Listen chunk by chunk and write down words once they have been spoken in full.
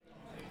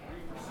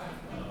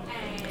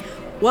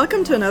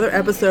Welcome to another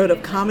episode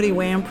of Comedy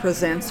Wham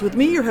Presents with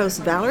me, your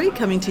host Valerie,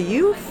 coming to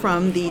you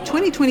from the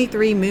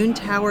 2023 Moon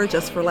Tower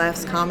Just for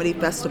Laughs Comedy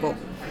Festival.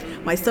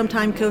 My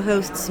sometime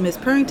co-hosts Ms.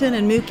 Purrington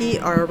and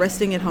Mookie are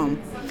resting at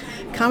home.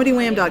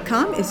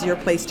 ComedyWham.com is your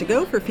place to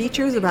go for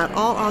features about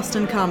all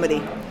Austin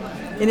comedy.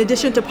 In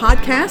addition to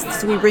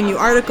podcasts, we bring you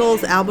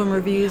articles, album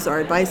reviews, our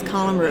advice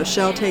column where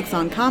Rochelle takes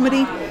on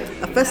comedy,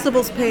 a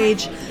festivals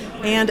page,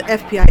 and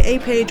FPIA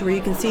page where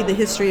you can see the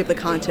history of the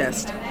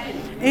contest.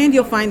 And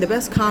you'll find the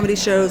best comedy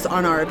shows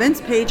on our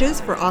events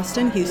pages for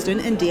Austin, Houston,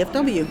 and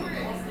DFW.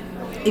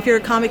 If you're a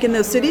comic in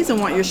those cities and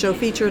want your show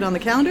featured on the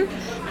calendar,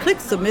 click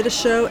Submit a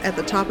Show at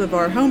the top of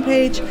our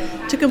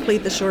homepage to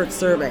complete the short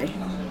survey.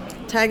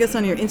 Tag us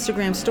on your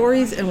Instagram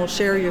stories and we'll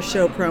share your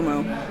show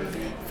promo.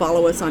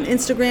 Follow us on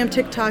Instagram,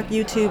 TikTok,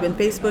 YouTube, and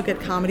Facebook at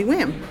Comedy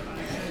Wham.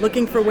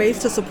 Looking for ways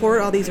to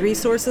support all these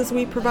resources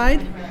we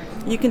provide?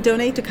 You can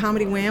donate to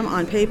Comedy Wham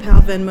on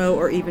PayPal, Venmo,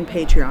 or even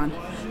Patreon.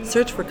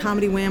 Search for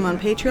Comedy Wham on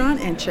Patreon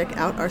and check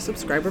out our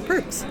subscriber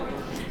perks.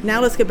 Now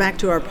let's get back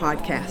to our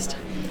podcast.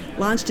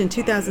 Launched in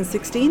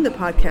 2016, the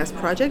Podcast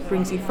Project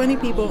brings you funny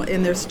people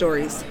and their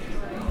stories.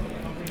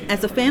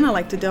 As a fan, I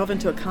like to delve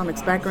into a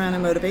comic's background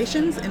and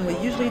motivations, and we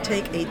usually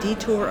take a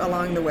detour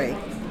along the way.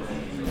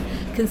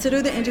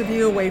 Consider the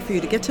interview a way for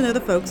you to get to know the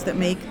folks that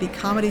make the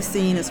comedy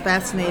scene as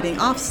fascinating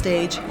off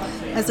stage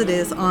as it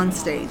is on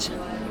stage.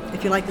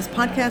 If you like this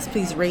podcast,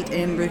 please rate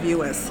and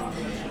review us.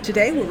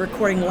 Today, we're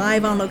recording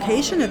live on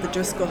location at the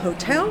Driscoll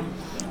Hotel.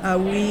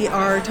 We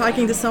are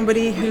talking to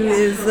somebody who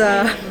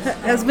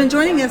has been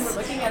joining us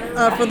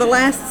for the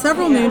last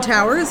several Moon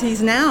Towers.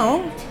 He's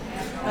now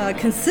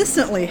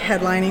consistently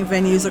headlining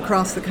venues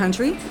across the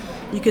country.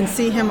 You can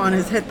see him on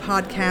his hit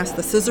podcast,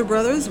 The Scissor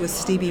Brothers with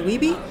Stevie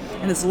Weeby,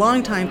 and his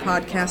longtime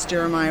podcast,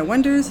 Jeremiah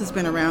Wonders, has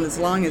been around as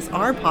long as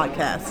our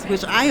podcast,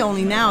 which I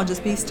only now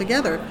just pieced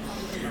together.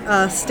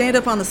 Stand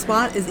Up on the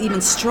Spot is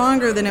even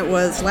stronger than it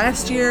was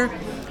last year,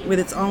 with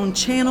its own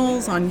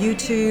channels on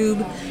YouTube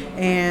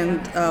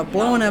and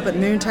blowing up at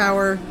Moon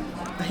Tower.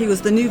 He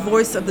was the new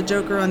voice of the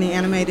Joker on the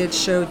animated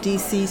show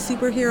DC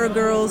Superhero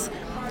Girls.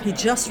 He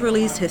just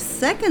released his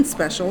second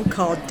special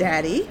called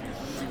Daddy.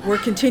 We're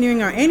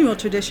continuing our annual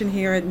tradition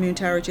here at Moon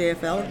Tower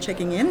JFL of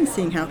checking in and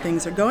seeing how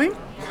things are going.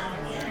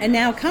 And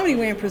now Comedy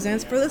Wham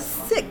presents for the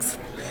sixth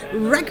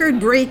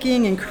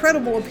record-breaking,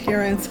 incredible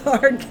appearance,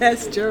 our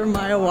guest,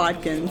 Jeremiah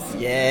Watkins.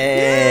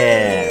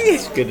 Yeah! Yay!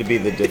 It's good to be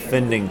the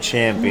defending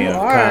champion of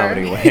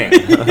Comedy Wham.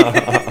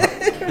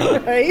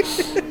 Right?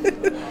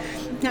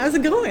 How's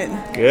it going?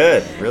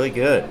 Good, really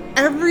good.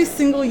 Every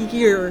single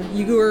year,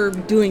 you are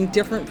doing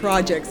different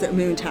projects at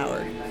Moon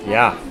Tower.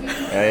 Yeah.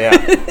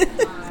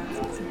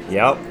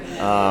 Yep.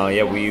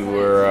 We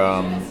were,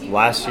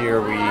 last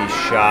year we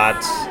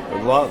shot, the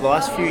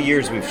last few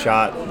years we've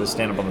shot the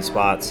Stand Up on the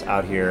Spots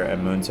out here at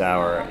Moon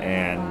Tower,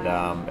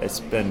 and it's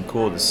been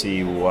cool to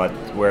see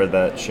where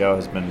that show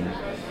has been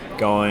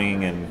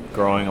going and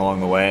growing along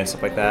the way and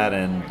stuff like that,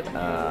 and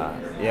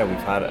we've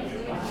had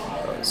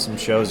some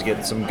shows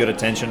get some good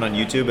attention on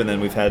YouTube, and then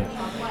we've had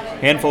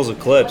handfuls of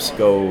clips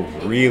go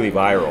really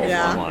viral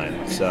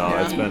online, so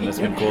it's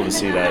been cool to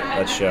see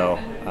that show.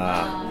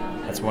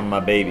 That's one of my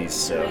babies,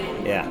 so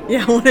yeah.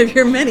 Yeah, one of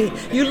your many.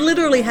 You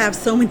literally have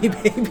so many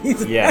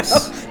babies.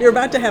 Yes. Now. You're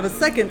about to have a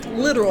second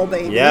literal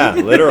baby. Yeah,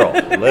 literal.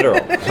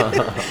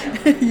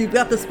 You've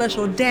got the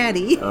special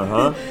Daddy.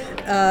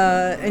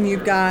 And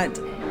you've got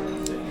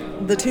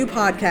the two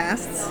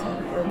podcasts,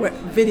 or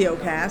video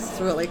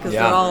casts, really, because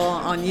they're all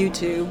on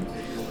YouTube.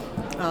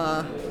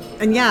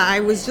 And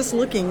I was just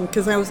looking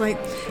because I was like,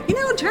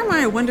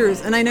 Jeremiah Wonders,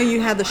 and I know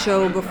you had the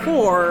show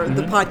before,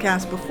 the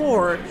podcast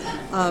before,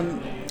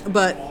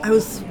 but I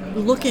was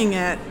looking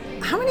at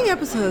how many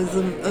episodes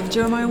of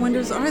Jeremiah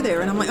Wonders are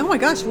there, and I'm like, oh my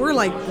gosh, we're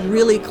like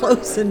really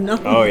close in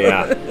number. Oh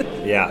yeah.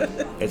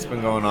 It's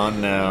been going on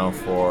now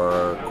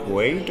for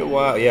quite a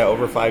while. Yeah,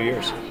 over 5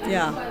 years.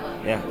 Yeah.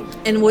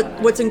 And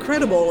what's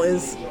incredible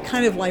is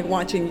kind of like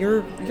watching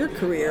your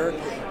career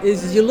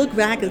is you look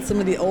back at some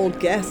of the old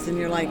guests and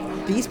you're like,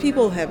 these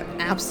people have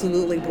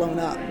absolutely blown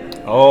up.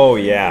 Oh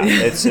yeah,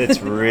 it's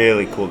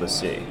really cool to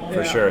see,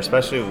 for sure,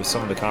 especially with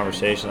some of the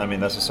conversations. I mean,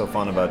 that's what's so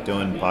fun about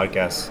doing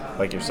podcasts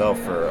like yourself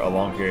for a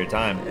long period of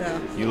time. Yeah.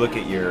 You look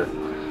at your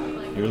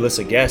list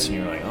of guests and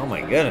you're like, oh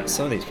my goodness,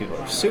 some of these people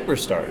are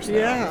superstars now.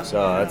 Yeah.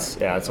 So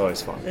it's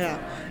always fun. Yeah.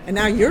 And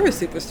now you're a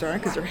superstar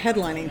because you're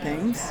headlining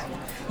things.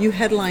 You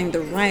headlined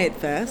the Riot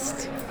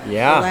Fest.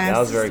 Yeah, that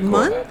was very cool.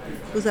 Month?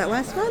 Was that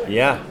last month?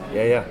 Yeah.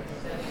 Yeah,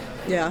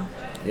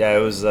 it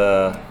was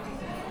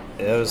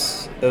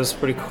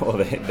pretty cool.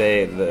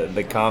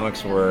 The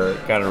comics were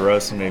kind of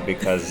roasting me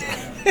because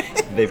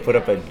they put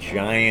up a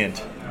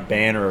giant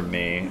banner of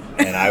me,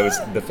 and I was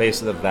the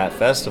face of that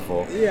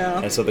festival. Yeah.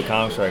 And so the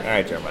comics were like, all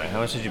right, Jeremiah, how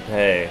much did you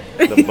pay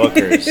the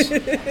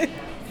bookers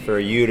for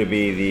you to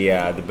be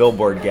the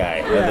billboard guy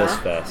at this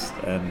fest?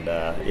 And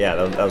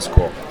that was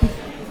cool.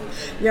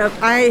 Yeah,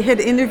 I had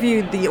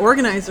interviewed the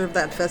organizer of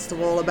that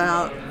festival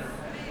about,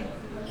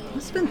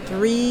 it's been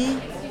 3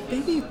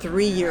 maybe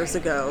 3 years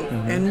ago.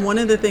 And one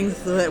of the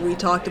things that we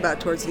talked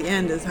about towards the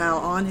end is how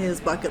on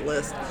his bucket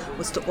list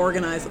was to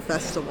organize a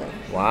festival.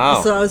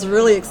 Wow. So I was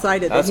really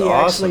excited That's that he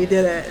awesome. actually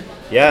did it.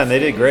 Yeah, and they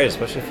did great,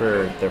 especially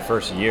for their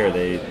first year.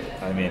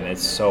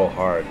 It's so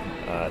hard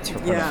to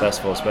run a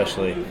festival,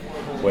 especially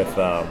with,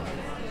 they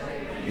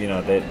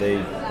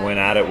went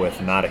at it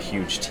with not a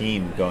huge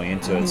team going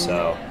into it,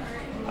 so,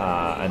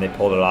 and they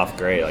pulled it off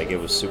great. Like, it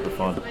was super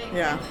fun.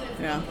 Yeah.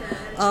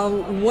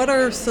 What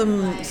are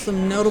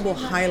some notable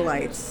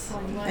highlights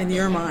in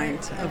your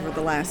mind over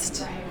the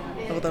last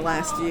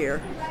year?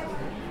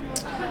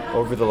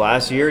 Over the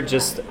last year,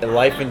 just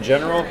life in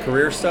general,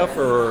 career stuff,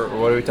 or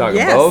what are we talking?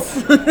 Yes.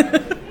 Both?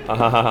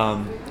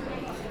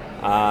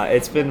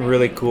 It's been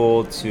really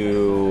cool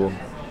to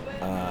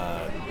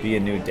be a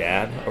new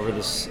dad over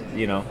this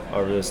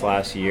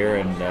last year,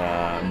 and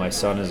my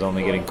son is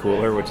only getting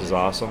cooler, which is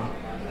awesome.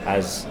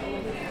 As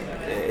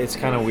it's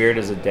kind of weird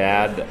as a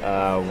dad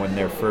when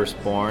they're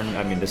first born.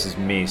 I mean, this is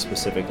me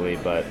specifically,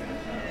 but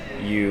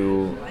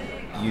you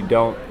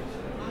don't.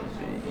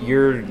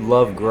 Your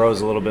love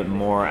grows a little bit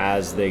more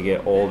as they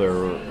get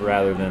older,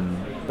 rather than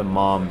the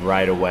mom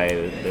right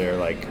away. They're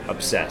like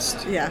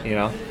obsessed. Yeah.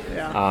 Yeah.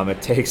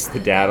 It takes the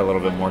dad a little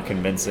bit more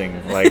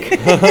convincing. Like,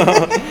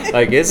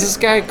 is this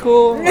guy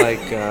cool? Like,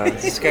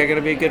 is this guy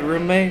gonna be a good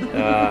roommate?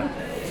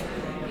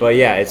 But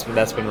yeah,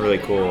 that's been really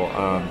cool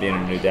being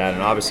a new dad,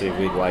 and obviously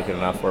we like it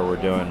enough where we're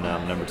doing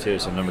number 2.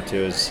 So number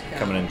 2 is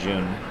coming in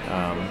June.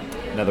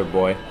 Another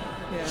boy.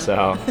 Yeah.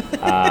 So.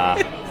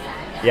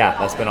 Yeah,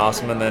 that's been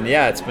awesome. And then,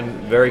 it's been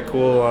very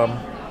cool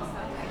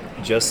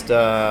just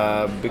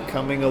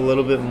becoming a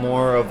little bit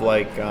more of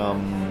like a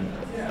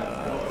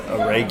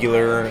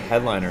regular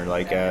headliner,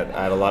 like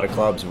at a lot of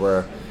clubs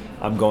where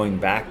I'm going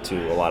back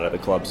to a lot of the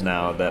clubs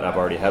now that I've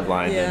already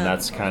headlined. And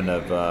that's kind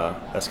of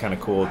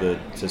cool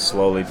to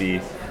slowly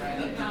be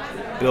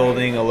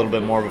building a little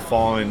bit more of a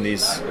following.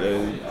 These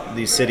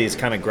cities,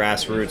 kind of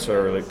grassroots,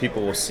 or like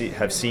people will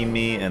have seen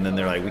me, and then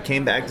they're like, we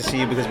came back to see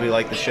you because we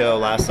liked the show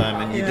last time,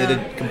 and you did a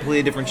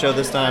completely different show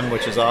this time,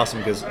 which is awesome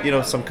because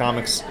some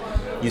comics,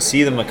 you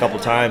see them a couple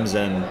times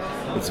and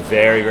it's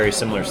very, very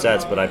similar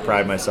sets, but I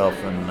pride myself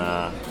in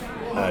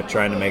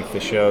trying to make the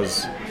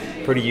shows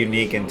pretty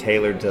unique and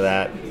tailored to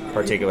that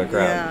particular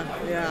crowd.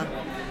 Yeah.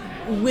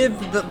 With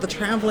the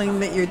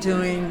traveling that you're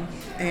doing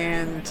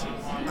and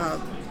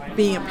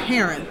being a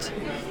parent,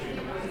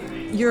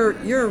 you're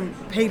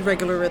paid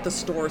regular at the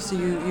store, so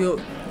you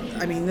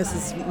I mean, this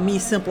is me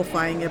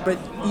simplifying it, but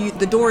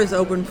the door is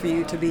open for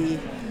you to be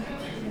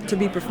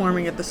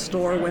performing at the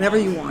store whenever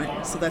you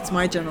want. So that's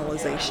my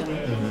generalization.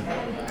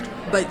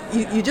 But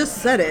you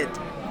just said it.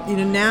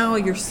 Now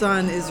your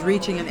son is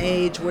reaching an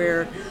age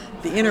where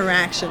the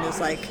interaction is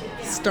like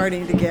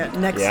starting to get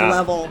next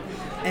level,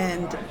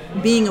 and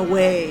being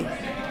away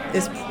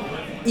is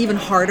even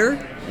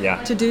harder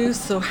to do.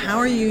 So how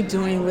are you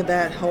doing with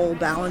that whole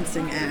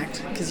balancing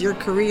act? Because your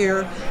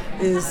career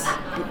is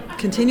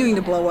continuing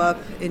to blow up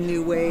in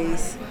new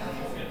ways,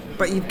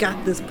 but you've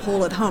got this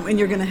pull at home, and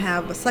you're going to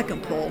have a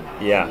second pull.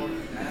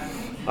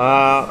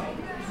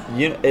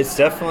 It's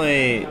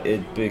definitely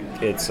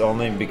it's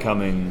only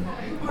becoming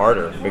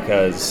harder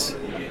because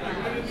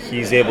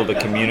he's able to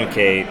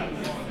communicate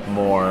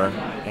more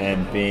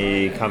and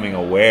becoming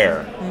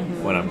aware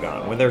when I'm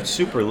gone. When they're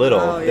super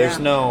little, there's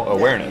no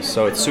awareness,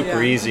 so it's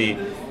super easy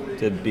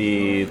to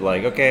be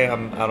like, okay,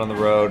 I'm out on the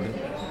road.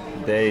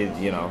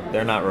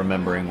 They're not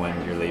remembering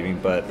when you're leaving,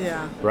 but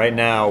right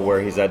now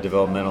where he's at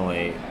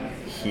developmentally,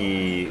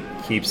 he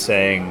keeps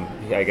saying,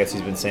 I guess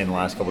he's been saying the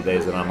last couple of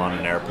days that I'm on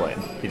an airplane.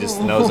 He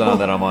just knows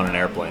that I'm on an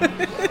airplane.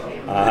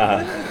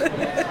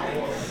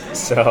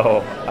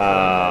 So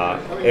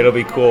it'll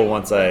be cool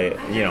once I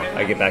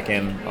get back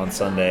in on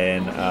Sunday,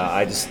 and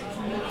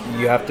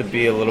you have to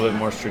be a little bit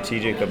more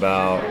strategic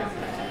about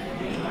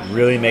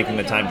really making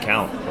the time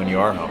count when you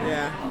are home,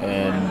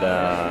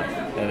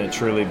 and it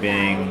truly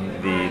being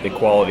the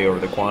quality over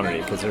the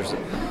quantity, because there's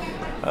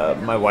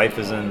my wife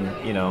is in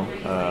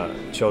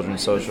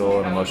children's social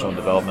and emotional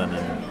development,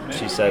 and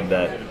she said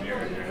that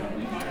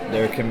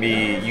you can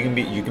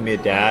be a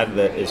dad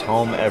that is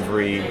home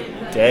every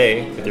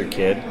day with your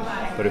kid,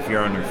 but if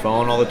you're on your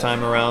phone all the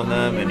time around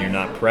them and you're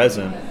not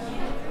present,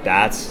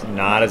 that's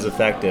not as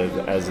effective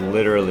as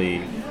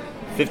literally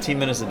 15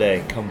 minutes a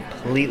day,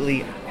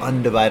 completely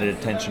undivided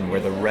attention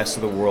where the rest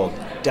of the world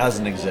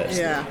doesn't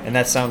exist. And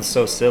that sounds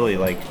so silly,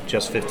 like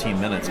just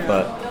 15 minutes,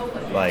 but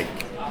like,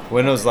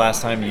 when was the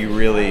last time you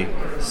really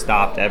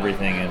stopped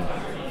everything and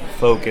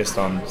focused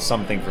on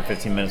something for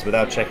 15 minutes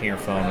without checking your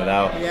phone,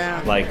 without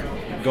like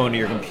going to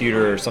your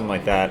computer or something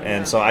like that?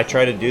 And so I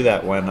try to do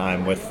that when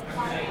I'm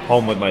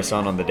home with my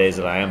son on the days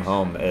that I am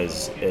home,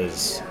 is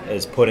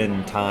put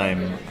in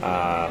time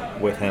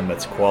with him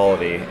that's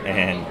quality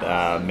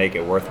and make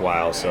it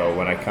worthwhile. So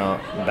when I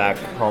come back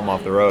home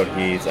off the road,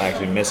 he's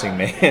actually missing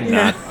me and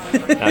not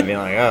being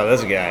like, oh,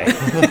 this guy.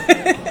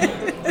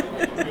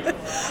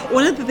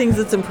 One of the things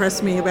that's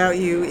impressed me about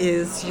you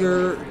is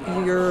you're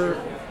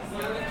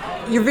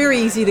very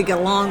easy to get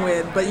along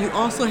with, but you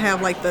also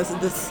have like this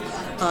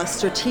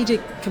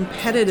strategic,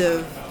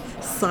 competitive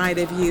side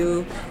of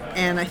you,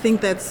 and I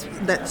think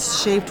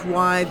that's shaped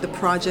why the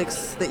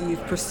projects that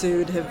you've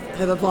pursued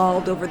have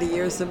evolved over the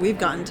years that we've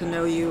gotten to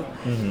know you.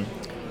 Mm-hmm.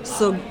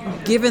 So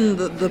given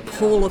the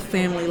pull of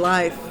family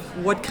life,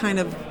 what kind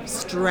of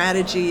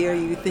strategy are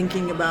you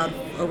thinking about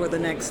over the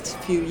next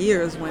few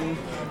years when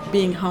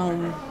being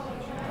home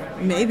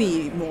may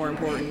be more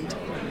important?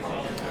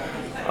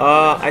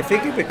 I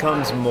think it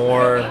becomes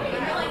more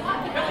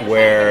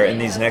where in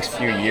these next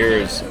few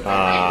years,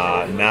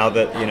 now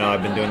that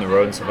I've been doing the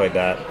road and stuff like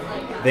that,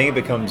 I think it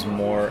becomes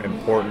more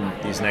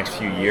important these next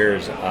few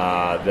years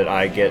that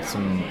I get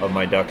some of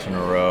my ducks in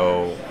a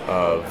row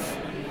of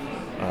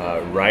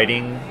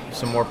writing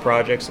some more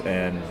projects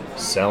and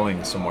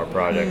selling some more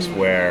projects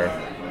where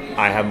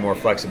I have more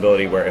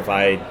flexibility, where if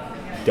I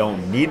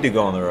don't need to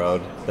go on the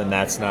road, then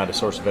that's not a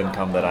source of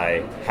income that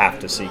I have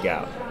to seek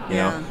out. You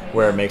know,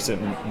 where it makes it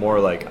more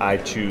like I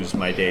choose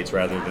my dates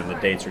rather than the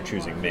dates are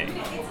choosing me.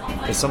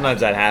 Because sometimes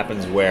that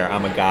happens where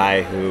I'm a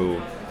guy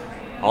who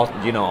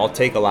I'll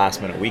take a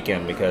last minute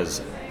weekend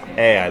because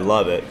A, I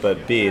love it,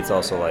 but B, it's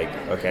also like,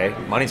 okay,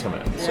 money's coming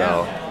in,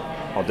 so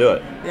I'll do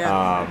it.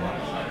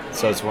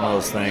 So it's one of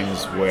those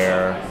things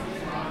where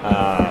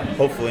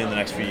hopefully in the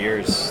next few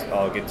years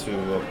I'll get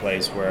to a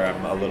place where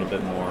I'm a little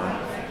bit more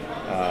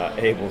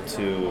able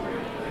to,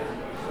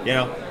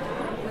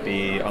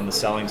 be on the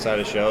selling side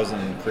of shows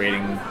and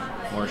creating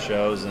more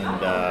shows, and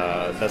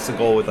that's the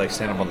goal with like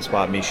Stand Up on the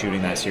Spot. Me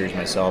shooting that series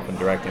myself and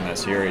directing that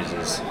series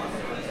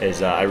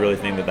is I really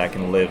think that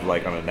can live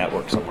like on a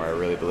network somewhere. I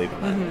really believe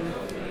in that.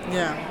 Mm-hmm.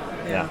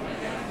 Yeah.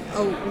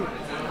 Oh,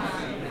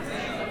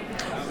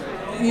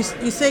 you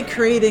say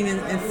creating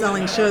and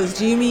selling shows.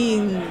 Do you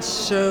mean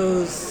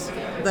shows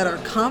that are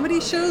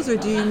comedy shows, or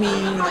do you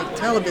mean like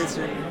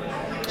television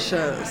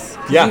shows?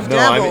 Yeah, no,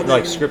 I mean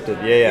like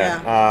scripted.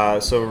 Yeah.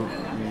 So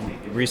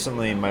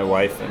recently, my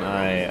wife and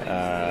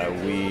I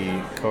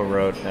we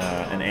co-wrote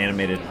an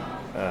animated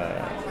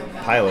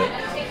pilot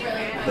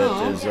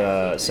that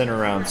is centered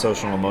around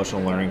social and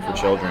emotional learning for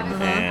children,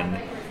 and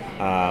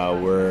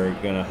we're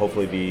gonna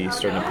hopefully be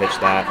starting to pitch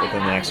that within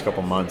the next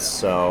couple months.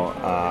 So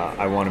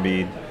I want to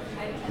be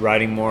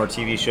writing more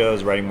TV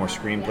shows, writing more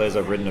screenplays.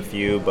 I've written a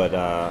few, but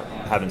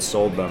haven't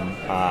sold them.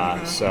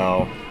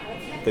 So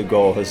the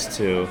goal is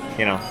to,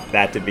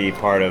 that to be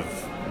part of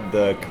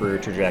the career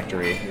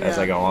trajectory as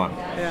I go on.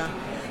 Yeah.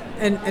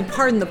 And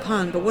pardon the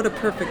pun, but what a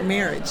perfect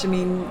marriage. I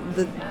mean,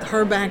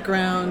 her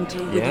background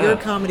with your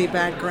comedy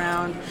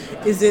background,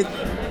 is it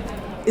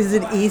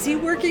easy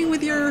working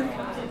with your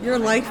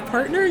life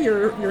partner,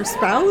 your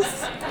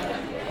spouse?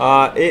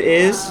 It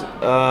is,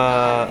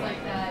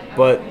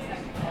 but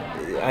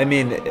I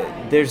mean,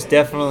 there's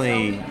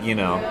definitely,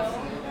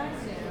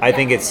 I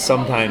think it's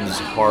sometimes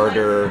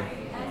harder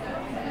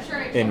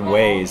in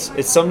ways.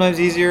 It's sometimes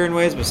easier in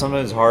ways, but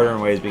sometimes harder in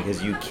ways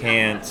because you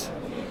can't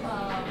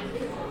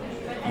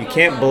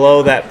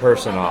blow that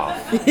person off.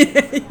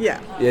 Yeah.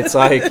 It's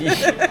like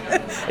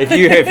if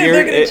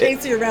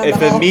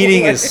the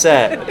meeting is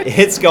set,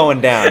 it's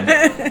going down.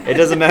 It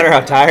doesn't matter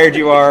how tired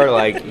you are.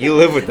 Like, you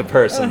live with the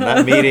person.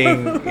 That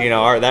meeting,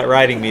 that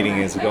writing meeting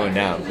is going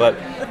down. But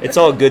it's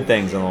all good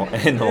things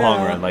in the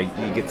long run. Like,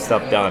 you get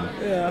stuff done.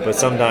 Yeah. But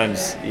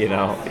sometimes,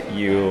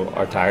 you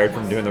are tired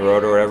from doing the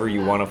road or whatever.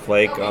 You want to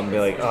flake and be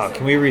like, oh,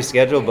 can we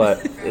reschedule?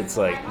 But it's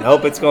like,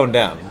 nope, it's going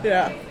down.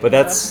 Yeah. But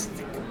that's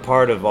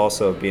part of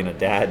also being a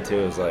dad too,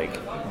 is like,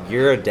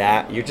 you're a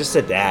dad, you're just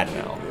a dad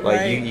now.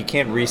 Like, right. you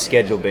can't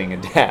reschedule being a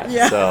dad.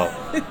 Yeah. So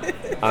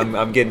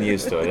I'm getting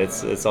used to it.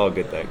 It's all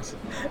good things.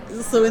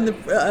 So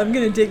I'm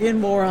going to dig in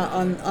more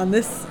on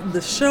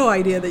the show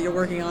idea that you're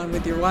working on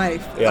with your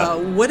wife. Yeah.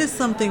 What is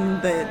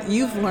something that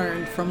you've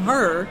learned from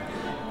her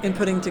in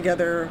putting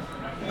together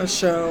a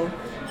show,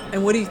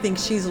 and what do you think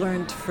she's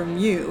learned from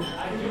you?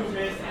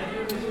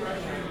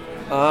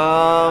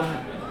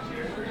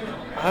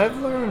 I've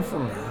learned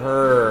from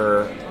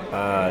her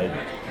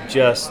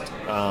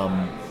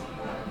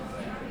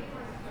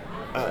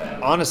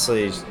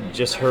honestly,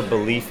 just her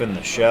belief in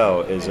the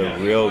show is a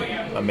real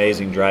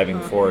amazing driving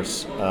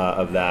force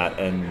of that,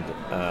 and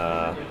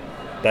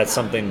that's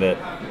something that,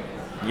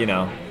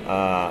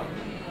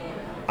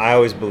 I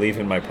always believe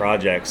in my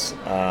projects,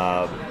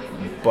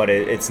 but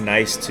it's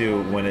nice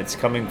to, when it's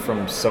coming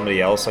from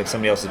somebody else, like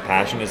somebody else's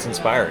passion, it's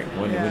inspiring.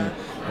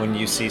 When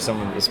you see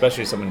someone,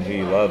 especially someone who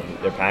you love,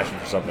 their passion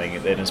for something,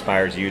 it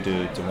inspires you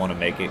to want to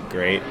make it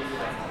great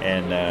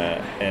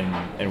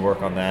and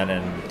work on that.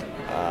 And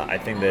I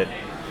think that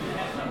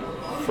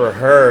for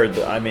her,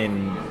 I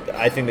mean,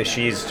 I think that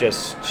she's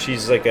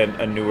like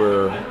a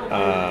newer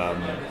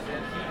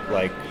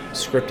like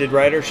scripted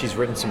writer. She's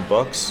written some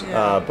books,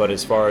 but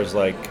as far as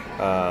like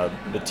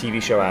the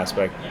TV show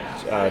aspect,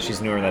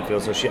 she's newer in that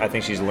field. So I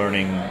think she's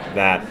learning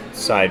that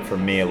side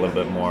from me a little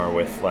bit more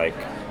with like.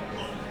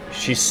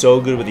 She's so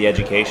good with the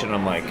education.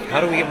 I'm like, how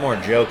do we get more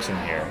jokes in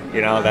here?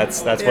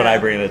 That's what I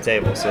bring to the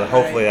table. So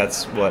hopefully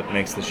that's what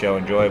makes the show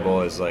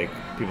enjoyable, is like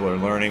people are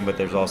learning, but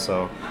there's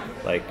also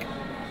like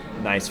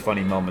nice,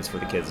 funny moments for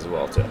the kids as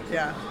well too.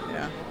 Yeah.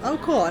 Oh,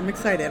 cool! I'm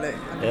excited.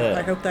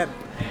 I hope that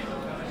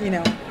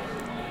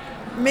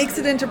makes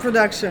it into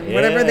production,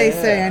 whatever they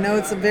say. I know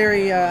it's a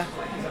very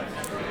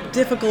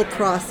difficult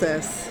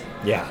process.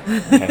 Yeah.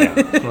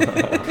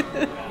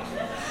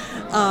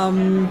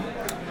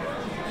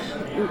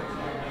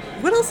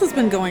 What else has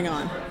been going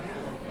on?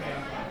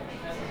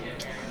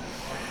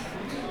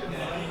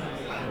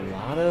 A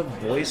lot of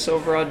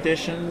voiceover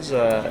auditions.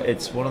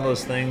 It's one of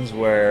those things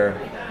where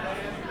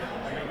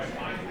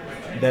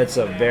that's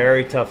a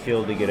very tough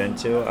field to get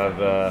into.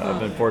 I've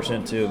been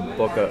fortunate to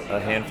book a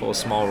handful of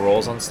small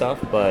roles on stuff,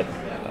 but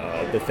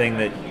the thing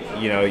that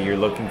you're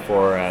looking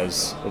for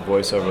as a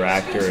voiceover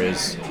actor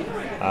is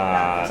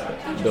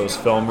those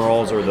film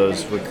roles or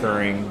those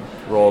recurring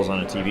roles on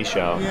a TV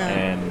show. Yeah.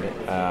 And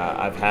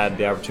I've had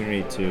the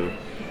opportunity to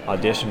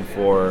audition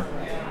for.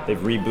 They've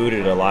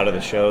rebooted a lot of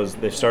the shows.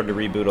 They've started to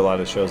reboot a lot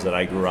of the shows that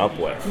I grew up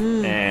with,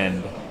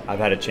 and I've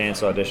had a chance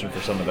to audition for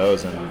some of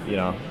those, and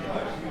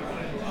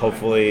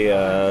hopefully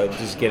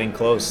just getting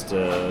close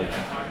to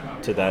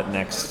that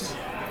next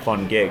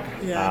fun gig.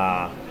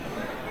 Yeah.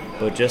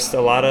 But just a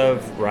lot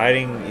of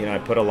writing. I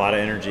put a lot of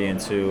energy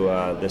into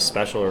this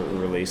special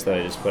release that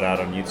I just put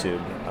out on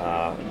YouTube.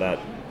 That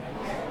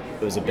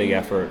was a big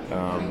effort.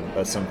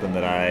 That's something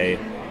that I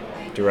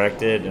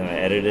directed and I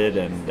edited,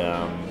 and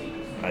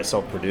I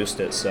self-produced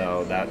it.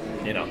 So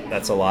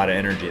that's a lot of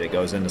energy that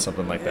goes into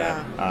something like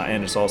that.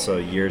 And it's also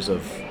years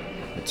of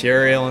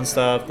material and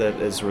stuff that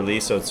is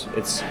released. So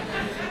it's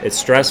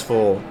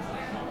stressful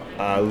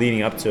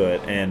leading up to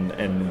it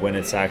and when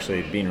it's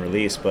actually being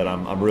released, but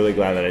I'm really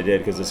glad that I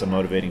did, because it's a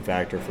motivating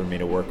factor for me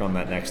to work on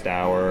that next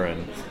hour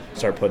and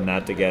start putting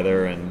that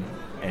together and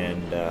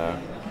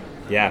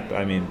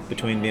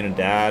between being a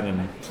dad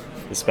and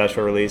the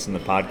special release and the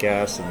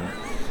podcast, and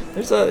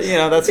there's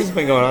that's what's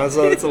been going on.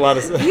 It's a lot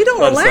of You don't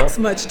relax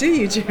much, do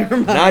you,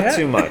 Jeremiah? Not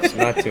too much.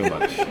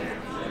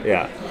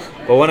 Yeah,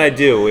 but when I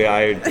do,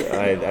 I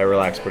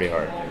relax pretty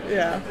hard.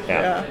 Yeah.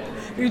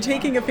 Are you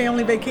taking a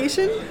family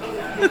vacation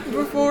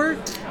before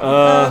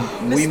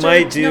we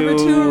might do number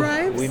 2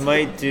 arrives? We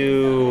might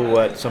do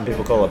what some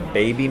people call a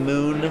baby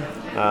moon.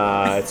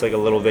 It's like a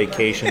little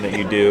vacation that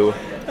you do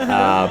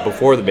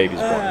before the baby's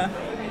born.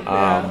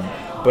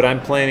 But I'm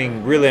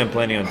planning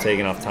on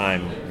taking off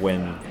time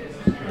when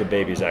the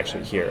baby's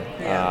actually here.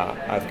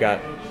 I've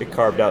got it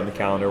carved out in the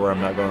calendar where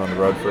I'm not going on the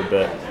road for a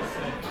bit,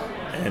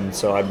 and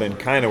so I've been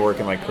kind of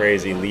working like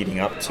crazy leading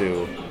up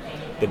to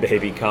the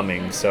baby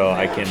coming, so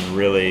I can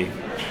really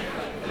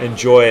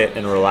enjoy it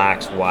and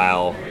relax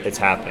while it's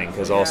happening,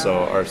 because also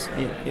our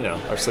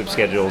sleep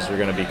schedules are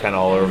going to be kind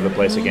of all over the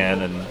place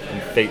again, and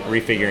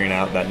refiguring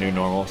out that new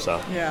normal.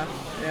 So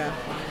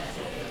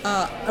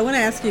I want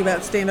to ask you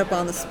about Stand Up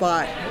on the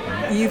Spot.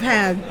 You've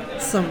had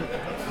some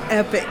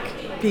epic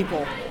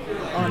people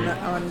on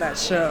that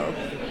show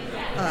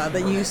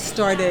that you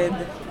started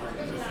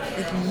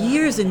like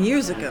years and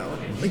years ago.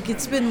 Like,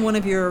 it's been one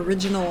of your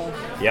original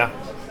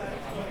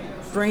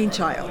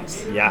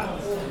brainchilds. Yeah.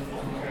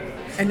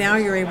 And now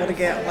you're able to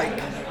get like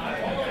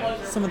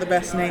some of the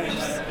best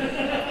names.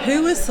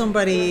 Who is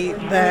somebody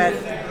that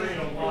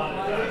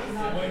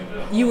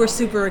you were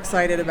super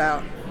excited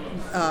about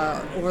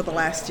over the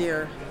last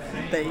year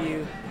that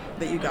you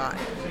got?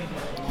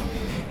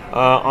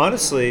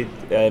 Honestly,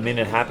 I mean,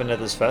 it happened at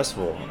this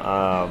festival.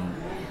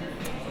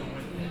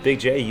 Big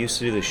J used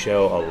to do the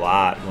show a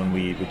lot when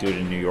we would do it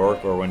in New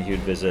York or when he would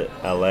visit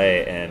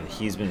LA, and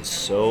he's been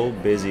so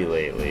busy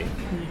lately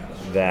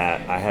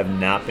that I have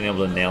not been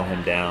able to nail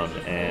him down.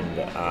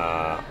 And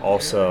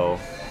also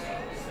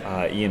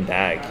Ian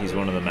Bagg, he's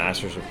one of the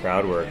masters of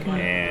crowd work,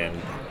 and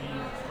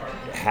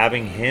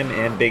having him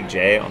and Big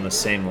J on the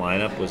same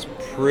lineup was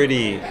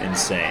pretty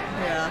insane.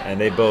 Yeah. And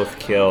they both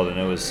killed, and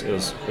it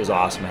was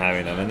awesome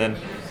having them. And then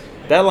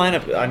that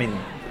lineup, I mean,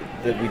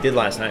 that we did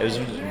last night, it was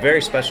a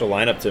very special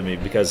lineup to me,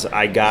 because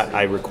I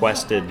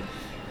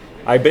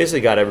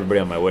basically got everybody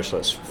on my wish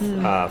list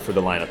for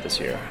the lineup this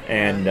year.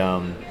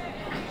 And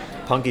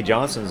Punky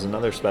Johnson is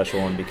another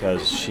special one,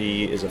 because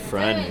she is a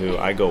friend who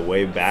I go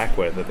way back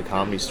with at the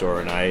Comedy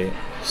Store, and I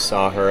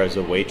saw her as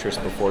a waitress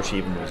before she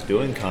even was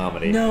doing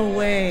comedy. No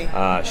way.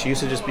 She used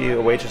to just be a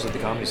waitress at the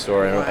Comedy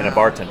Store and a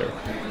bartender.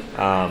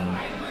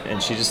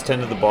 And she just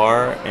tended the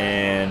bar,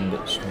 and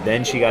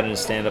then she got into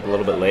stand-up a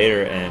little bit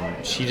later,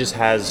 and she just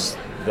has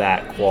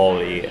that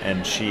quality,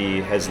 and she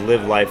has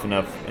lived life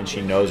enough, and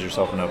she knows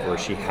herself enough where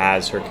she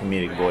has her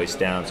comedic voice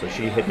down, so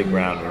she hit the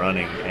ground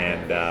running,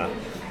 and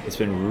it's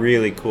been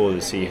really cool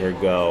to see her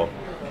go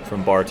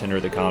from bartender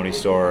at the Comedy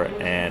Store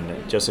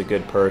and just a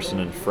good person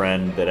and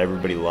friend that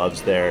everybody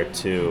loves there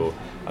to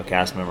a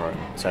cast member on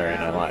Saturday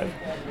Night Live.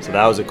 So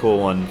that was a cool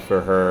one for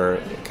her,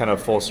 kind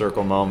of full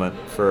circle moment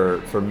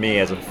for me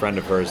as a friend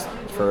of hers,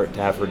 to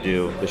have her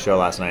do the show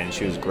last night, and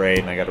she was great,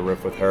 and I got to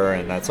riff with her,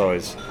 and that's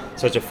always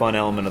such a fun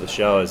element of the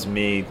show, is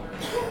me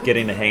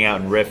getting to hang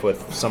out and riff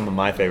with some of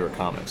my favorite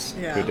comics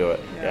who do it.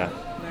 Yeah.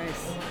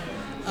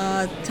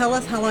 Nice. Tell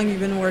us how long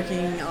you've been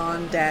working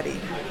on Daddy.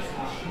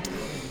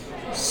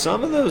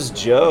 Some of those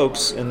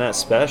jokes in that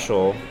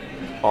special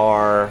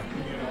are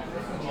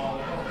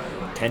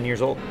 10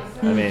 years old.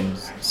 I mean,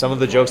 some of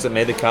the jokes that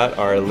made the cut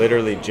are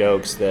literally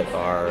jokes that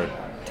are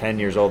 10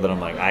 years old that I'm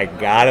like, I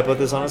gotta put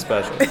this on a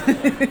special,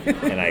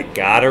 and I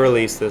gotta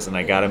release this, and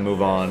I gotta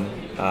move on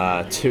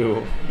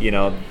to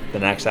the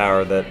next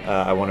hour that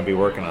I want to be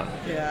working on.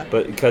 Yeah.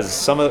 But because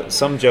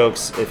some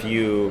jokes, if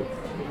you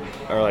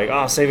are like,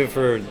 oh, save it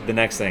for the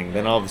next thing,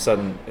 then all of a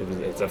sudden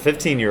it's a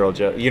 15-year-old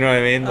joke. You know what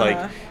I mean?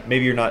 Like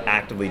maybe you're not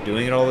actively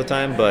doing it all the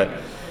time, but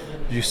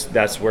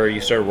that's where you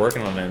start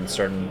working on it and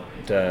starting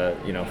to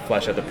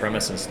flesh out the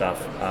premise and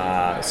stuff.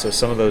 So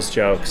some of those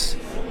jokes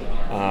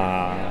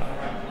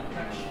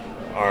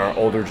are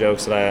older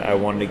jokes that I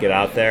wanted to get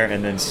out there,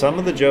 and then some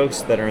of the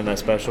jokes that are in that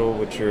special,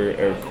 which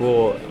are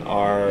cool,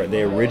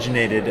 they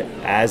originated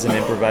as an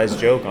improvised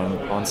joke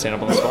on Stand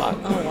Up on the Spot.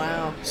 Oh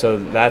wow! So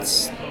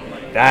that's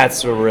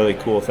a really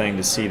cool thing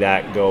to see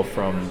that go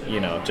from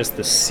just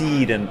the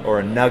seed or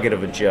a nugget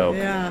of a joke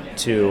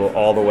to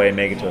all the way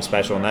make it to a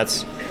special. And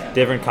that's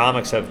different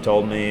comics have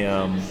told me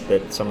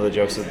that some of the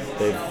jokes that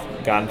they've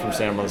gotten from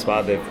Stand Up on the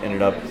Spot they've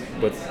ended up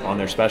with on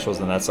their specials,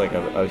 and that's like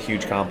a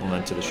huge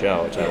compliment to the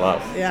show, which I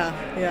love. Yeah,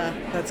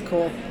 that's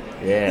cool.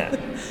 Yeah.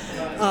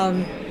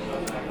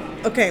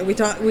 Okay,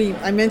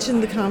 I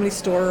mentioned the Comedy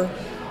Store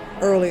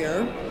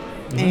earlier,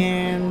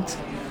 and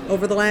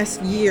over the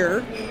last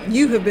year,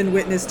 you have been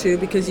witness to,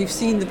 because you've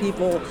seen the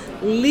people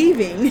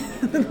leaving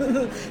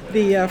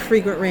the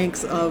frequent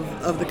ranks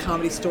of the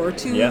Comedy Store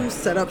to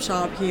set up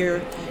shop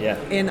here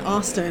in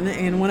Austin.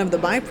 And one of the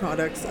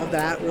byproducts of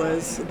that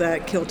was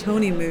that Kill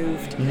Tony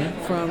moved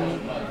from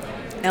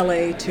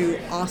LA to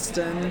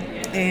Austin.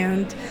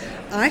 And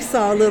I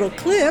saw a little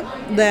clip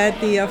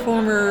that the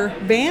former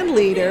band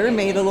leader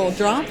made a little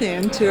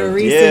drop-in to a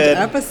recent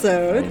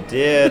episode. I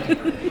did.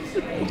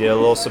 We did a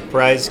little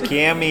surprise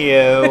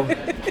cameo.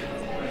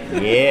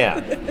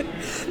 Yeah.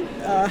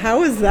 How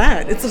was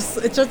that?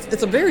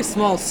 It's a very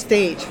small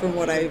stage from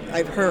what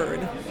I've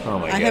heard. Oh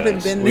my god! I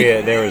haven't been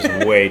there. There was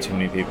way too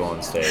many people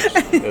on stage.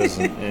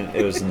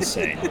 It was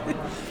insane.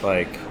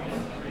 Like,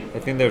 I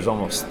think there was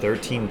almost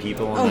 13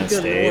 people on that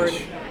stage. Lord.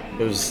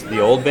 It was the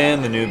old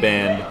band, the new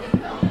band,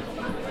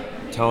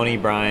 Tony,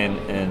 Brian,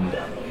 and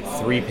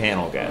 3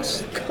 panel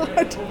guests.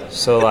 God.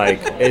 So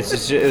like, it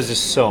was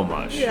just so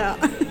much. Yeah.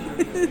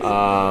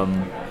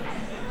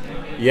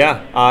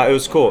 It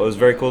was cool. It was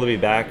very cool to be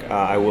back.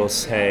 I will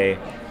say,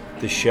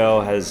 the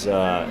show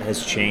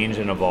has changed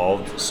and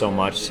evolved so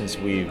much since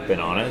we've been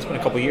on it. It's been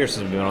a couple years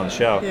since we've been on the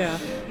show. Yeah.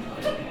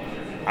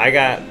 I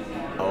got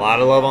a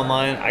lot of love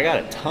online. I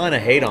got a ton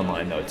of hate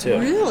online though too.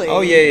 Really?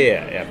 Oh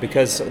yeah.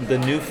 Because the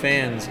new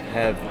fans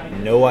have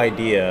no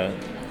idea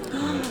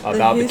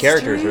about the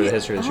characters or the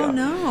history of the show. Oh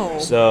no.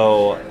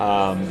 So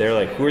they're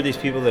like, who are these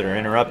people that are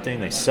interrupting?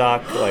 They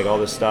suck, like all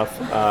this stuff.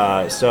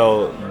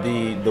 So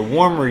the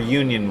warm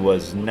reunion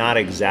was not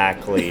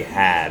exactly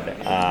had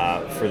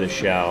for the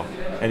show,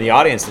 and the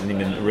audience didn't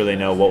even really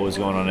know what was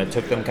going on. It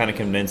took them kind of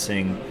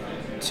convincing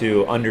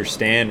to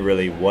understand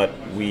really what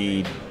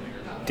we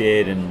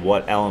did and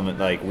what element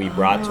like we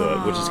brought to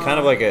it, which is kind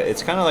of like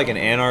an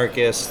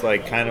anarchist,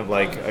 like kind of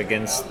like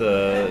against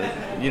the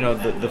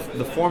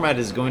the format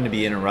is going to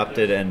be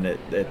interrupted, and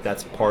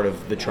that's part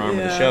of the charm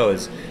of the show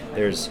is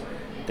there's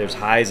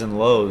highs and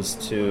lows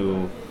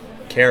to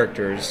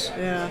characters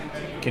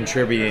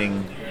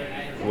contributing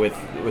with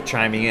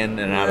chiming in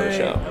and out of the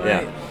show.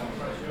 Right.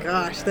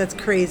 Gosh, that's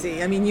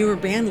crazy. I mean, you were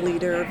band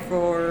leader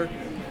for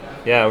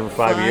over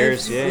 5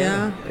 years.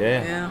 Yeah.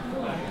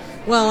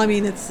 Well, I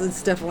mean,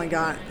 it's definitely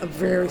got a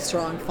very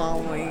strong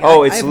following.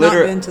 Oh, it's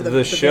literally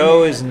the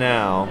show is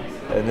now,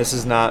 and this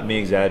is not me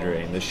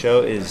exaggerating. The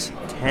show is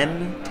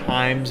 10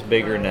 times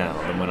bigger now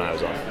than when I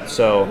was on it.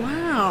 So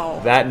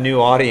that new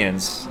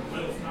audience,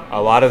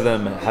 a lot of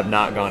them have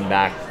not gone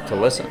back to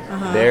listen.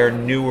 They're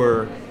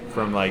newer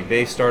from like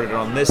they started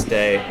on this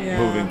day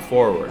moving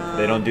forward.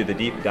 They don't do the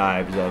deep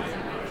dives of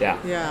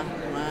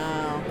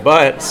Wow.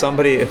 But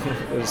somebody,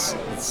 it's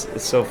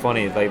so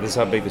funny. Like, this is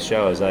how big the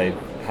show is. I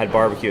had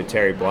barbecue at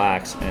Terry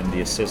Black's, and the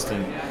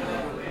assistant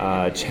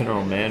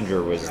general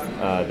manager was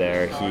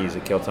there. He's a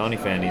Kill Tony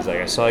fan. He's like,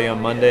 I saw you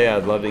on Monday.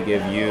 I'd love to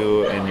give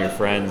you and your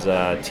friends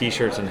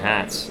T-shirts and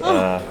hats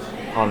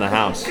on the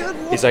house.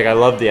 He's like, I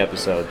love the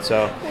episode.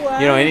 So,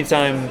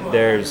 anytime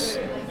there's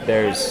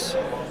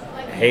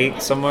hate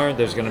somewhere,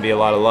 there's going to be a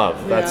lot of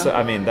love.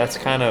 That's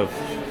kind of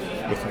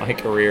with my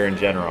career in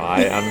general.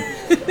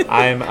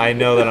 I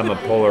know that I'm a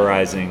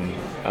polarizing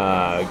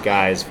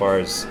guy as far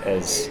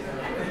as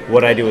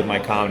what I do with my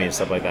comedy and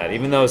stuff like that.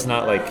 Even though it's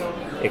not like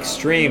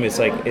extreme, it's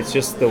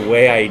just the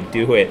way I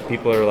do it.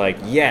 People are like,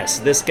 yes,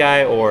 this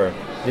guy, or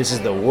this is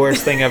the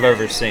worst thing I've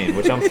ever seen,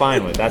 which I'm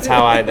fine with. That's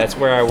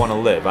where I want to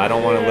live. I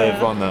don't want to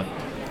live on the,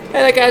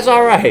 hey, that guy's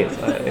all right.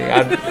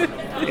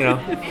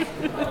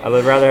 I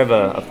would rather have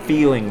a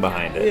feeling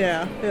behind it.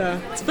 Yeah.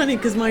 It's funny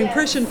because my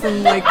impression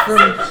from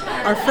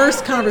our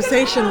first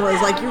conversation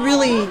was like you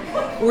really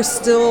were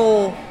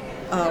still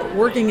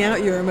working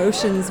out your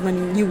emotions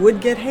when you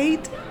would get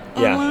hate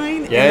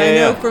online. I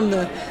know from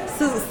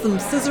some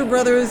Scissor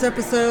Brothers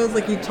episodes,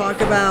 like you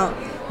talk about,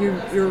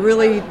 you're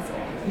really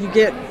you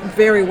get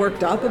very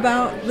worked up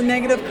about the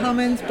negative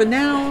comments, but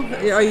now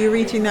are you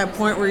reaching that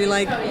point where you're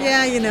like,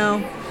 yeah,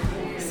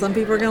 some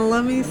people are going to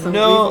love me, some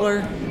people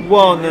are...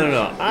 Well,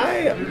 no.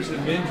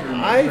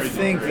 I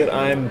think that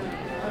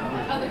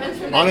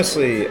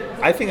honestly,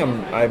 I think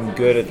I'm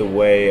good at the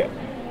way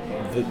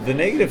the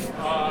negative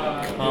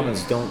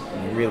comments don't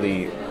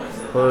really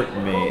hurt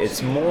me.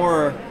 It's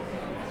more,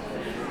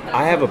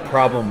 I have a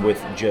problem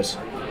with just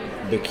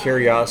the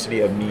curiosity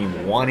of me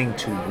wanting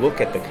to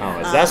look at the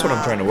comments. That's what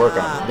I'm trying to work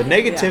on. The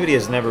negativity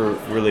has never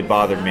really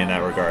bothered me in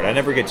that regard. I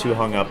never get too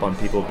hung up on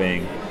people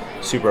being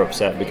super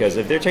upset, because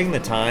if they're taking the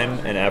time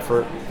and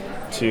effort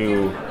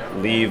to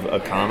leave a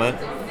comment,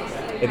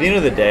 at the end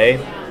of the day,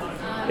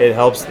 it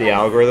helps the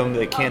algorithm.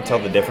 It can't tell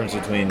the difference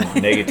between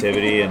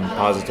negativity and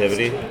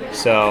positivity.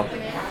 So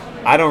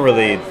I don't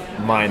really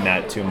mind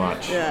that too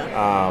much.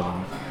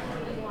 Yeah.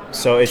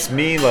 So it's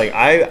me, like,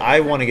 I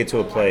want to get to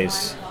a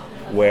place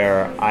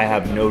where I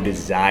have no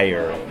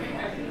desire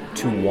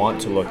to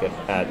want to look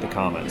at the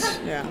comments.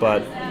 Yeah.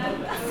 But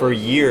for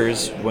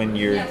years, when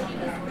you're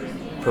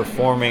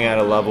performing at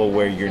a level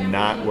where you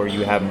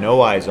have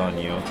no eyes on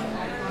you,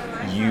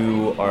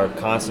 you are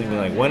constantly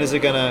like, when is it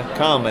gonna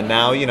come? And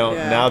now,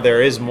 now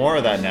there is more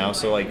of that now.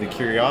 So like the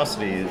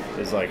curiosity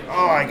is like,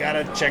 oh, I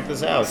gotta check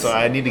this out. So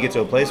I need to get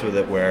to a place with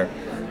it where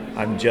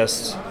I'm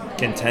just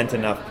content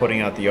enough putting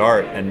out the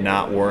art and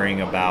not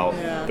worrying about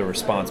the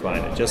response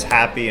behind it. Just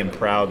happy and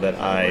proud that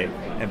I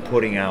am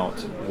putting out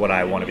what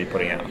I want to be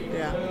putting out.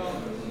 Yeah.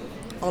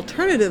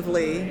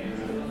 Alternatively,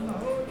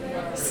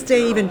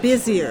 stay even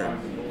busier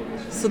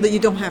so that you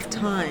don't have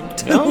time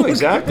to No,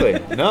 exactly.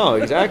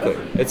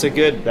 It's a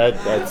good,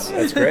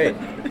 that's great.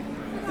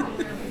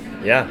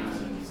 Yeah.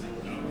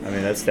 I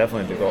mean, that's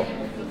definitely the goal.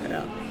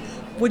 Yeah.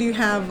 What do you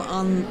have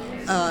on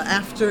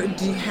after?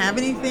 Do you have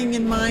anything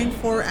in mind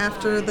for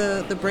after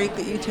the break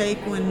that you take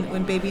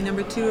when baby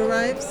number 2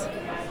 arrives?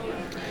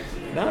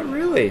 Not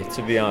really,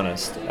 to be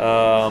honest.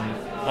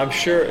 I'm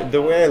sure,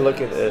 the way I look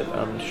at it,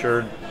 I'm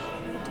sure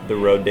the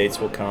road dates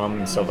will come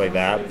and stuff like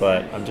that,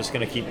 but I'm just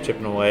going to keep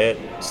chipping away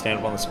at Stand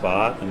Up on the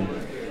Spot and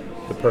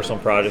the personal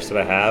projects that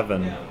I have,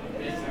 and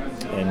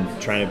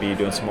trying to be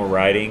doing some more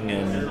writing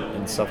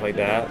and stuff like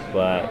that.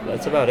 But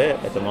that's about it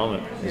at the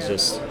moment. It's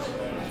just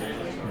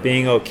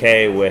being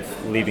okay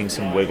with leaving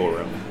some wiggle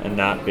room and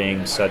not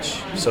being so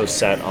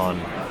set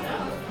on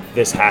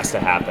this has to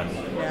happen,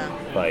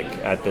 like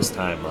at this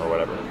time or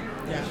whatever.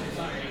 Yeah.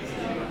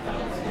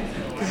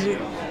 Because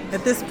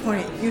at this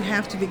point, you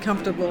have to be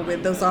comfortable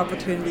with those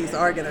opportunities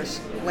are going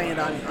to land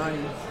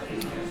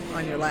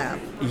on your lap.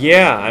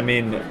 Yeah, I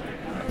mean,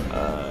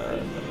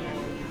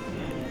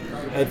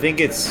 I think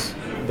it's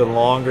the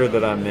longer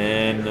that I'm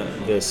in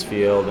this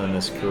field and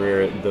this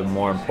career, the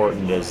more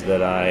important it is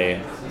that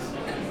I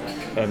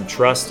am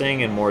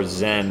trusting and more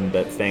zen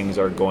that things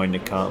are going to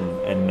come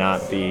and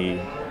not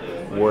be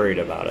worried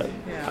about it.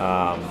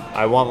 Yeah.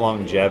 I want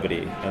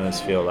longevity in this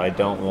field. I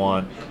don't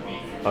want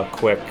a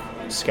quick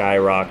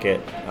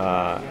skyrocket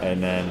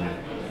and then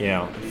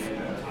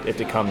it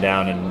to come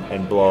down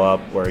and blow up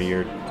where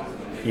you're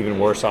even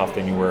worse off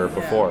than you were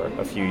before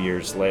a few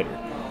years later.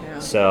 Yeah.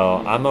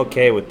 So I'm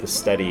okay with the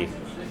steady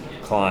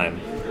climb.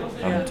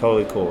 I'm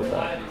totally cool with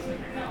that.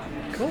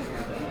 Cool.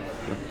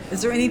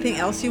 Is there anything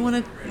else you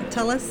want to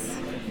tell us?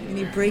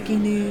 Any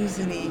breaking news?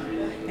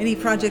 Any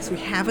projects we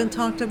haven't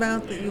talked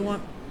about that you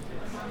want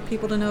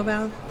people to know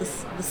about?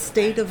 The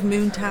state of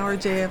Moon Tower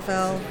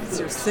JFL. It's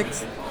your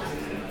 6th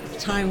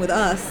time with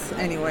us,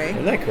 anyway.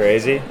 Isn't that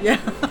crazy? Yeah,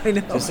 I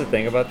know. Just to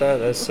think about that,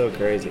 that's so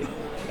crazy.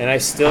 And I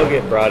still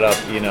get brought up,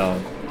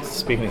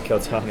 speaking of Kill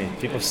Tony,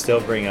 people still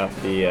bring up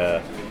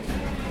the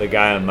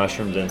guy on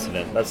mushrooms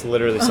incident. That's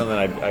literally something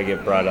I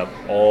get brought up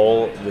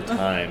all the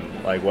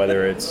time, like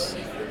whether it's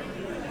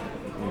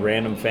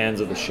random fans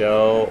of the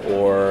show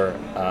or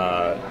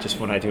just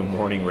when I do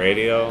morning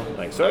radio,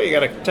 like, so you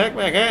got to attack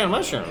that guy on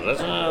mushrooms.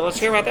 Let's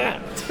hear about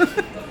that.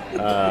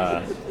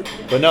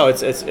 But no,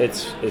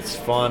 it's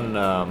fun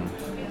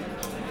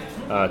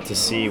to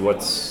see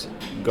what's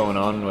going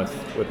on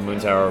with Moon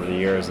Tower over the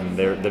years, and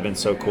they've been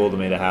so cool to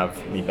me to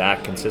have me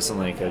back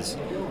consistently, because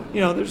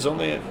there's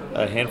only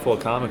a handful of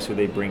comics who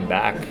they bring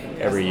back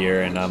every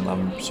year, and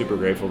I'm super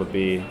grateful to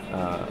be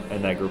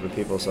in that group of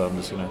people. So I'm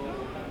just gonna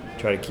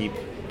try to keep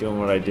doing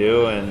what I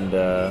do and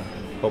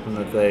hoping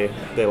that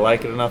they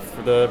like it enough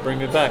to bring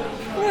me back.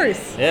 Of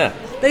course. Yeah.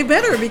 They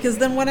better, because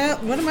then what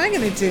am I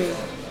going to do?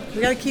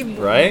 We got to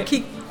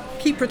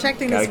keep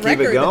protecting this record. Gotta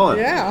keep it going.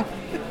 Yeah.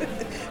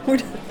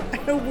 I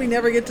hope we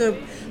never get to.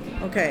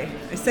 Okay,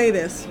 I say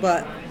this,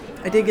 but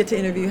I did get to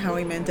interview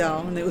Howie Mandel,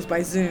 and it was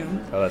by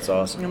Zoom. Oh, that's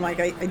awesome. And I'm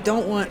like, I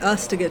don't want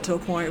us to get to a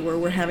point where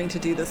we're having to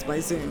do this by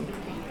Zoom,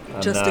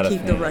 just to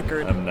keep the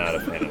record. I'm not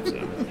a fan of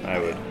Zoom. I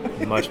would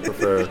much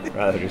prefer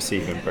rather to see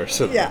you in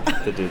person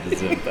to do the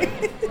Zoom thing.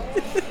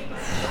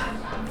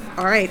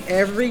 All right,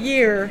 every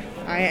year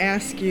I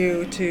ask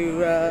you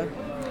to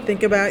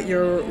think about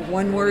your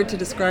one word to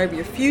describe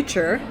your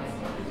future.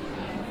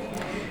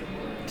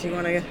 Do you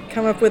want to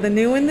come up with a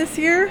new one this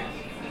year?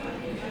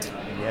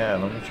 Yeah,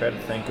 let me try to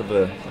think of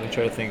a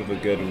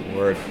good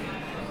word.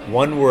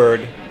 One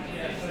word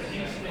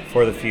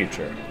for the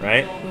future,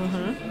 right?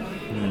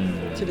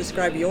 To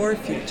describe your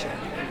future.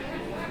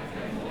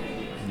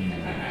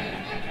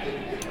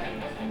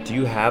 Do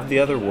you have the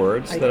other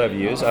words that I've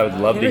used? I would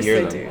love to Of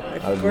hear course I them.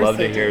 do. I would love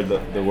to hear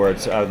the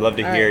words. I would love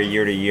to hear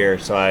year to year,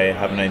 so I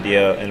have an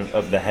idea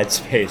of the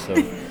headspace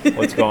of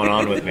what's going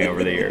on with me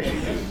over the years.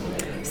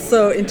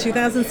 So in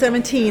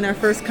 2017, our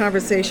first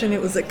conversation, it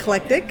was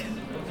eclectic.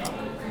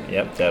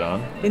 Yep, dead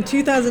on. In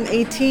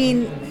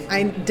 2018,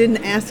 I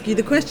didn't ask you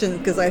the question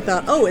because I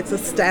thought, oh, it's a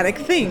static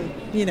thing.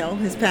 You know,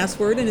 his past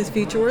word and his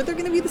future word, they're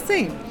going to be the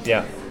same.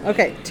 Yeah.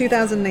 Okay,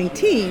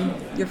 2019,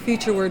 your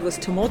future word was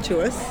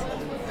tumultuous.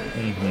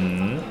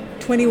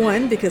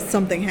 21, because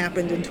something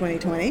happened in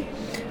 2020.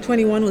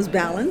 21 was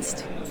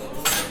balanced.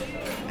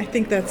 I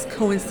think that's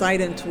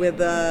coincident with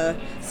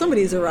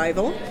somebody's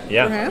arrival,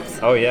 perhaps.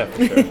 Oh, yeah,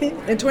 for sure.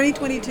 And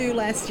 2022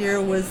 last year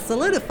was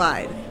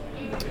solidified.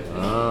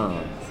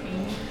 Oh.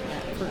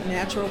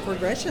 Natural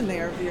progression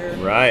there of your...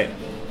 Right.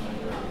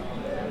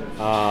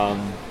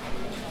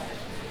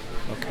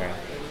 Okay.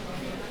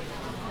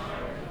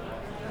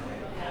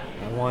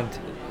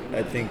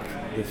 I think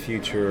the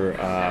future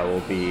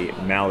will be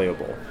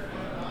malleable.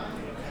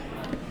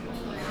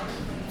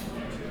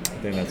 I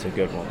think that's a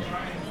good one.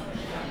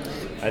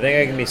 I think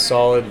I can be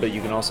solid, but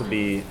you can also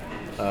be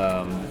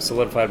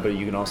solidified, but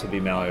you can also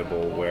be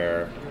malleable,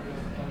 where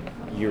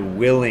you're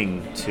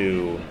willing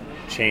to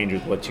change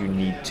with what you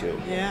need to.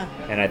 Yeah.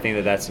 And I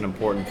think that's an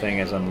important thing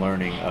as I'm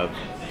learning of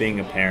being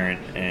a parent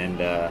and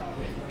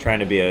trying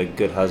to be a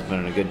good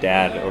husband and a good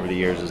dad over the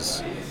years,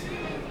 is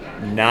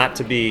not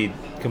to be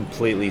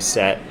completely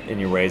set in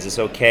your ways. It's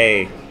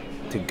okay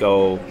to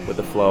go with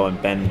the flow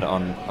and bend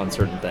on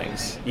certain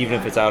things. Even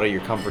if it's out of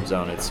your comfort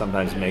zone, it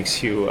sometimes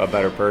makes you a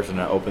better person.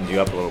 It opens you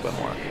up a little bit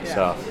more. Yeah.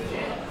 So I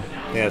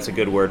think that's a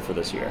good word for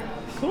this year.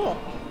 Cool.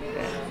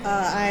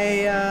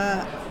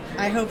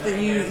 I hope that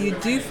you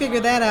do figure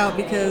that out,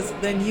 because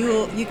then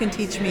you can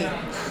teach me,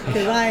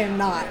 because I am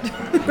not.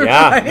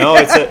 Yeah, right? No,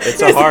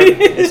 it's a hard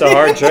trait. It's a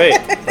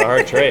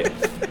hard trait.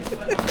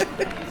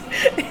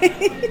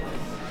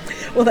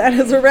 Well, that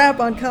is a wrap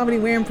on Comedy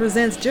Wham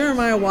Presents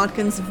Jeremiah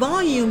Watkins,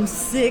 Volume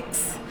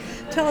 6.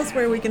 Tell us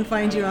where we can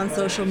find you on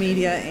social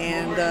media,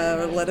 and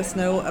let us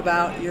know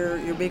about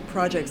your big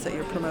projects that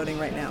you're promoting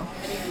right now.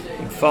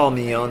 You can follow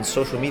me on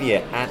social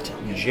media at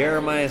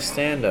Jeremiah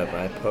Standup.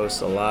 I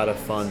post a lot of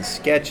fun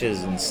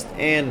sketches and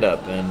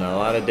stand-up and a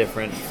lot of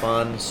different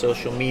fun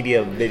social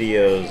media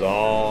videos,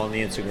 all on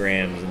the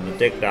Instagrams and the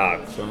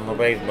TikToks and the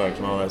Facebooks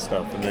and all that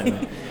stuff. And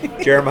then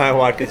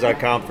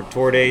JeremiahWatkins.com for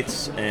tour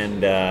dates.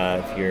 And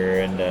if you're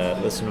into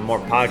listening to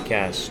more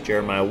podcasts,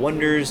 Jeremiah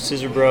Wonders,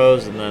 Scissor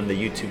Bros, and then the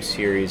YouTube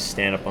series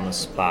Stand Up on the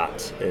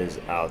Spot is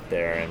out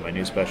there. And my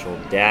new special,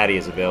 Daddy,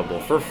 is available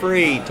for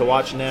free to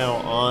watch now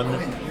on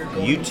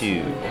YouTube.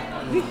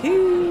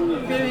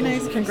 Woohoo! Very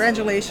nice.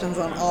 Congratulations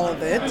on all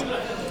of it.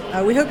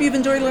 We hope you've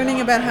enjoyed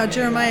learning about how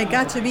Jeremiah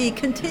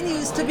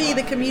continues to be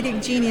the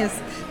comedic genius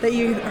that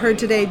you heard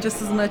today,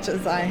 just as much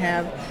as I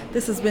have.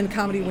 This has been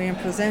Comedy Wham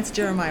Presents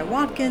Jeremiah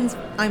Watkins.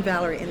 I'm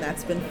Valerie, and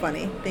that's been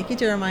funny. Thank you,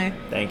 Jeremiah.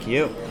 Thank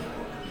you.